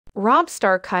Rhobh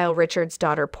star Kyle Richards'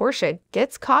 daughter Portia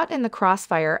gets caught in the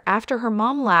crossfire after her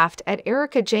mom laughed at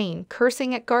Erika Jayne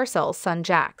cursing at Garcelle's son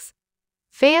Jax.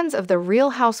 Fans of the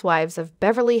Real Housewives of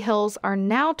Beverly Hills are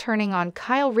now turning on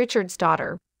Kyle Richards'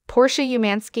 daughter, Portia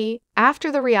Umansky,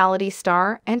 after the reality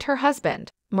star and her husband,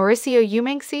 Mauricio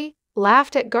Umansky,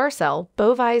 laughed at Garcelle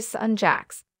Beauvais' son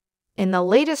Jax. In the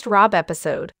latest Rhobh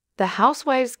episode, the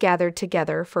housewives gathered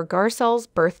together for Garcelle's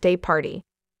birthday party.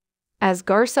 As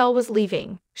Garcelle was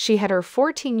leaving, she had her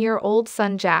 14-year-old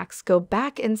son Jax go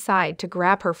back inside to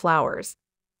grab her flowers.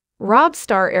 Rhobh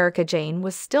star Erika Jayne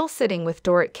was still sitting with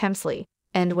Dorit Kemsley,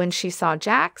 and when she saw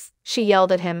Jax, she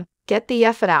yelled at him, "Get the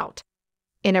F out."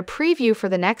 In a preview for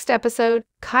the next episode,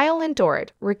 Kyle and Dorit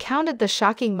recounted the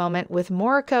shocking moment with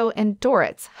Mauricio and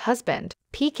Dorit's husband,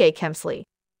 PK Kemsley.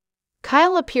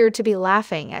 Kyle appeared to be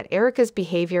laughing at Erika's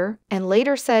behavior and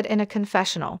later said in a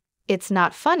confessional, "It's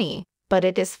not funny, but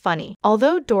it is funny."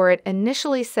 Although Dorit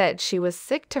initially said she was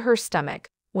sick to her stomach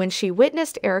when she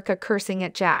witnessed Erika cursing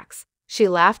at Jax, she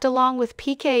laughed along with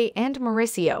PK and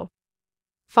Mauricio.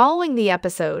 Following the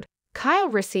episode, Kyle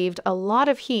received a lot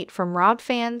of heat from Rhobh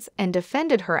fans and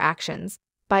defended her actions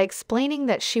by explaining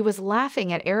that she was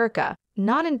laughing at Erika,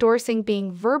 not endorsing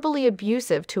being verbally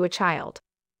abusive to a child.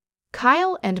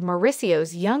 Kyle and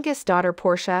Mauricio's youngest daughter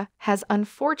Portia has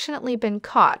unfortunately been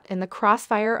caught in the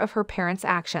crossfire of her parents'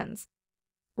 actions.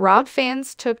 Rhobh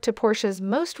fans took to Portia's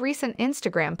most recent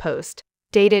Instagram post,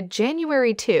 dated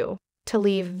January 2, to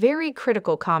leave very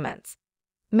critical comments.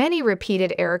 Many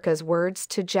repeated Erika's words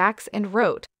to Jax and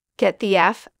wrote, "Get the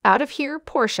F out of here,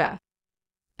 Portia."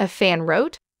 A fan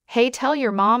wrote, "Hey, tell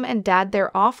your mom and dad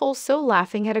they're awful," so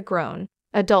laughing at a grown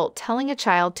adult telling a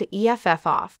child to EFF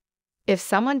off. If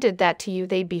someone did that to you,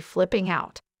 they'd be flipping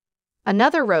out.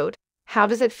 Another wrote, "How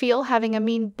does it feel having a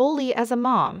mean bully as a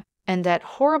mom? And that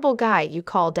horrible guy you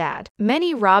call dad?"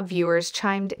 Many Rhobh viewers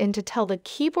chimed in to tell the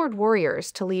keyboard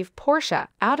warriors to leave Portia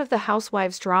out of the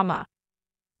housewives drama.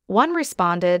 One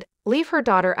responded, "Leave her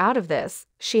daughter out of this,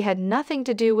 she had nothing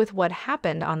to do with what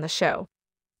happened on the show."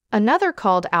 Another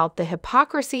called out the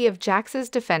hypocrisy of Jax's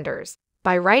defenders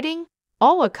by writing,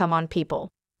 "Aw, come on people.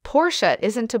 Portia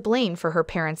isn't to blame for her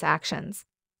parents' actions.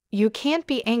 You can't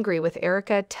be angry with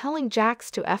Erika telling Jax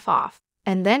to F off,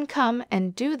 and then come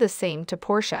and do the same to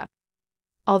Portia."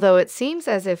 Although it seems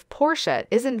as if Portia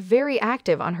isn't very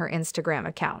active on her Instagram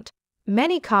account,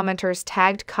 many commenters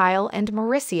tagged Kyle and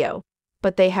Mauricio,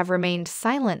 but they have remained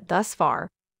silent thus far.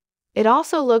 It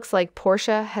also looks like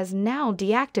Portia has now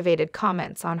deactivated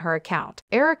comments on her account.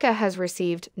 Erika has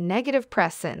received negative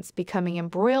press since becoming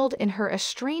embroiled in her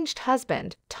estranged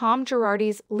husband, Tom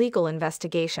Girardi's legal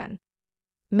investigation.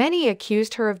 Many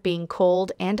accused her of being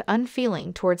cold and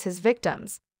unfeeling towards his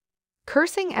victims.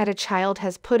 Cursing at a child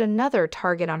has put another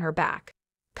target on her back.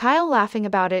 Kyle, laughing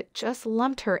about it, just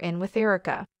lumped her in with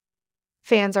Erika.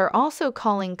 Fans are also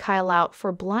calling Kyle out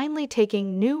for blindly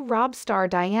taking new Rhobh star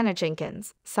Diana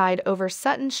Jenkins' side over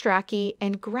Sutton Strachey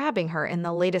and grabbing her in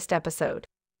the latest episode.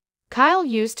 Kyle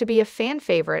used to be a fan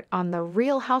favorite on the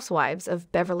Real Housewives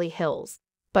of Beverly Hills,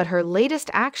 but her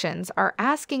latest actions are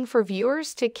asking for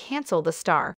viewers to cancel the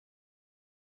star.